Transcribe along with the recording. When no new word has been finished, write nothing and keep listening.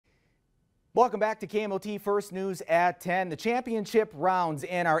Welcome back to KMOT First News at 10. The championship rounds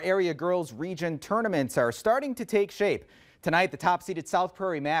in our area girls region tournaments are starting to take shape. Tonight, the top-seeded South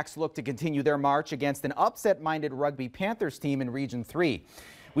Prairie Macs look to continue their march against an upset-minded Rugby Panthers team in Region 3.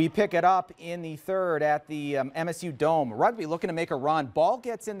 We pick it up in the third at the MSU Dome. Rugby looking to make a run. Ball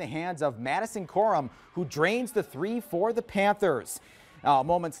gets in the hands of Madison Coram, who drains the three for the Panthers.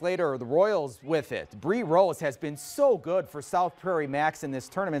 Moments later, the Royals with it. Bree Rose has been so good for South Prairie Macs in this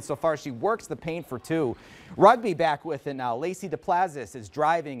tournament so far. She works the paint for two. Rugby back with it now. Lacey DePlazis is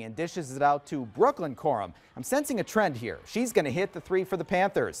driving and dishes it out to Brooklyn Coram. I'm sensing a trend here. She's going to hit the three for the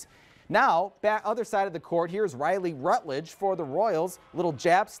Panthers. Now, back other side of the court, here's Riley Rutledge for the Royals. Little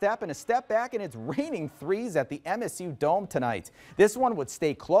jab step and a step back, and it's raining threes at the MSU Dome tonight. This one would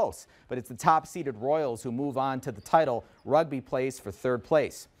stay close, but it's the top-seeded Royals who move on to the title. Rugby plays for third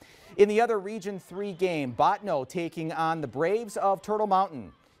place. In the other Region 3 game, Botno taking on the Braves of Turtle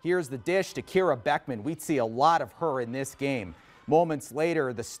Mountain. Here's the dish to Kira Beckman. We'd see a lot of her in this game. Moments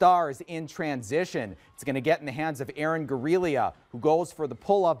later, the Stars in transition. It's going to get in the hands of Erin Guerrilla, who goes for the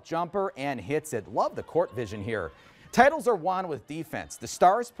pull-up jumper and hits it. Love the court vision here. Titles are won with defense. The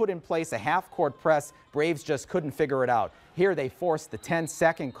Stars put in place a half-court press. Braves just couldn't figure it out. Here they forced the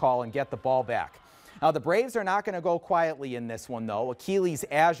 10-second call and get the ball back. Now, the Braves are not going to go quietly in this one, though. Achilles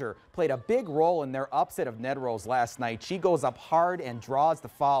Azure played a big role in their upset of Nedros last night. She goes up hard and draws the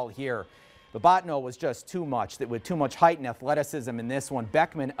foul here. But Botno was just too much, with too much height and athleticism in this one.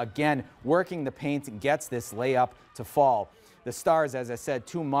 Beckman, again, working the paint and gets this layup to fall. The Stars, as I said,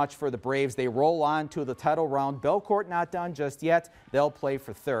 too much for the Braves. They roll on to the title round. Belcourt not done just yet. They'll play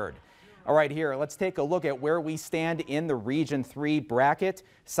for third. All right, here, let's take a look at where we stand in the Region 3 bracket.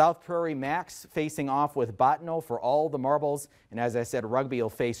 South Prairie Macs facing off with Botno for all the marbles. And as I said, Rugby will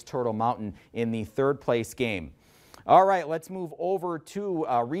face Turtle Mountain in the third place game. All right, let's move over to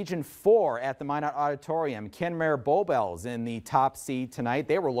Region 4 at the Minot Auditorium. Kenmare Bowbells in the top seed tonight.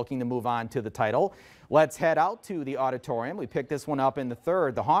 They were looking to move on to the title. Let's head out to the auditorium. We picked this one up in the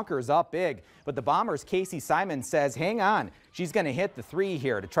third. The Honkers up big, but the Bombers' Casey Simon says, hang on. She's going to hit the three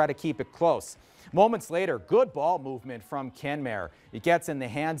here to try to keep it close. Moments later, good ball movement from Kenmare. It gets in the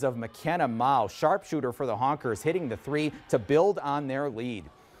hands of McKenna Mao, sharpshooter for the Honkers, hitting the three to build on their lead.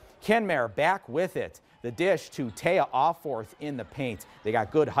 Kenmare back with it. The dish to Taya Offorth in the paint. They got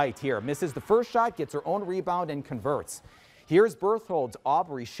good height here. Misses the first shot, gets her own rebound, and converts. Here's Berthold's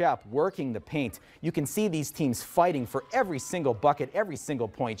Aubrey Shep working the paint. You can see these teams fighting for every single bucket, every single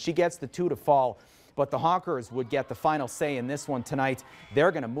point. She gets the two to fall, but the Honkers would get the final say in this one tonight.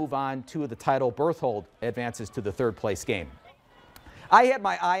 They're going to move on to the title. Berthold advances to the third place game. I had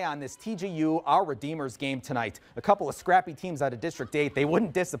my eye on this TGU, our Redeemers game tonight. A couple of scrappy teams out of District 8. They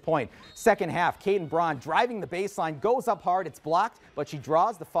wouldn't disappoint. Second half, Caden Braun driving the baseline, goes up hard. It's blocked, but she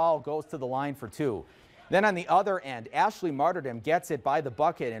draws the foul, goes to the line for two. Then on the other end, Ashley Martyrdom gets it by the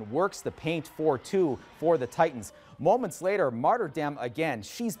bucket and works the paint for two for the Titans. Moments later, Martyrdom again.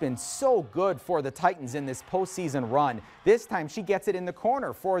 She's been so good for the Titans in this postseason run. This time she gets it in the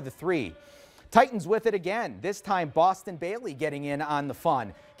corner for the three. Titans with it again. This time Boston Bailey getting in on the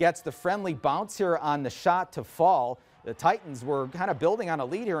fun. Gets the friendly bounce here on the shot to fall. The Titans were kind of building on a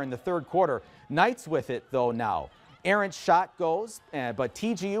lead here in the third quarter. Knights with it though now. Errant shot goes, but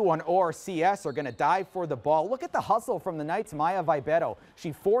TGU and ORCS are going to dive for the ball. Look at the hustle from the Knights' Maya Vibeto.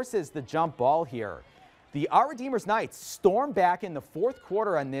 She forces the jump ball here. The Our Redeemers Knights storm back in the fourth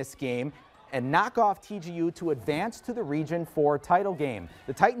quarter on this game and knock off TGU to advance to the Region 4 title game.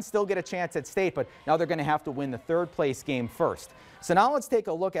 The Titans still get a chance at state, but now they're going to have to win the third place game first. So now let's take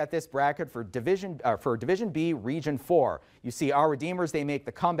a look at this bracket for Division B Region 4. You see our Redeemers, they make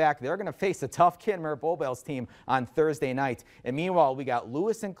the comeback. They're going to face a tough Kenmare Bowbells team on Thursday night. And meanwhile, we got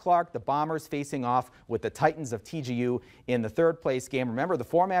Lewis and Clark, the Bombers, facing off with the Titans of TGU in the third place game. Remember, the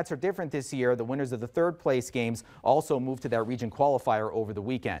formats are different this year. The winners of the third place games also move to that region qualifier over the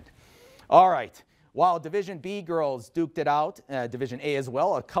weekend. All right, while Division B girls duked it out, Division A as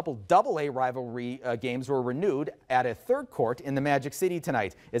well, a couple AA rivalry games were renewed at a third court in the Magic City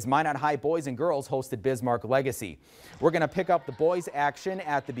tonight as Minot High boys and girls hosted Bismarck Legacy. We're going to pick up the boys action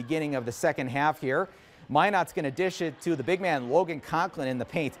at the beginning of the second half here. Minot's going to dish it to the big man, Logan Conklin, in the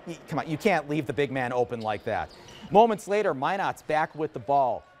paint. Come on, you can't leave the big man open like that. Moments later, Minot's back with the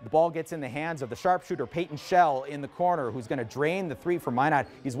ball. The ball gets in the hands of the sharpshooter, Peyton Schell, in the corner, who's going to drain the three for Minot.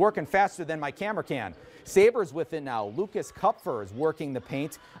 He's working faster than my camera can. Sabres with it now. Lucas Kupfer is working the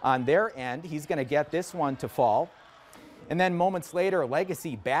paint on their end. He's going to get this one to fall. And then moments later,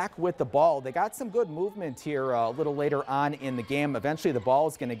 Legacy back with the ball. They got some good movement here a little later on in the game. Eventually, the ball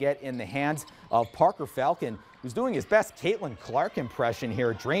is going to get in the hands of Parker Falcon. who's doing his best Caitlin Clark impression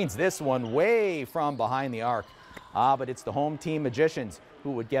here, drains this one way from behind the arc. But it's the home team Magicians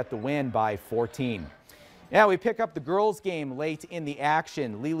who would get the win by 14. Yeah, we pick up the girls' game late in the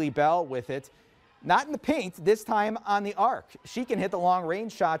action. Lily Bell with it. Not in the paint, this time on the arc. She can hit the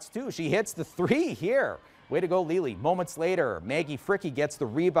long-range shots, too. She hits the 3 here. Way to go, Lily. Moments later, Maggie Fricky gets the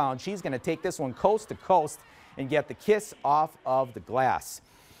rebound. She's going to take this one coast to coast and get the kiss off of the glass.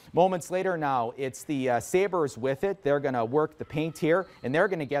 Moments later now, it's the Sabres with it. They're going to work the paint here, and they're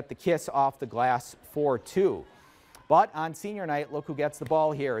going to get the kiss off the glass for 2. But on senior night, look who gets the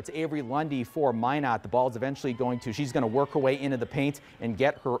ball here. It's Avery Lundy for Minot. The ball's eventually she's going to work her way into the paint and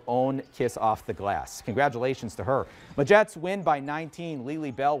get her own kiss off the glass. Congratulations to her. Majets win by 19.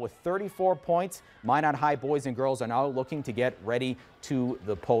 Lily Bell with 34 points. Minot High boys and girls are now looking to get ready to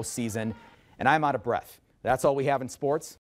the postseason. And I'm out of breath. That's all we have in sports.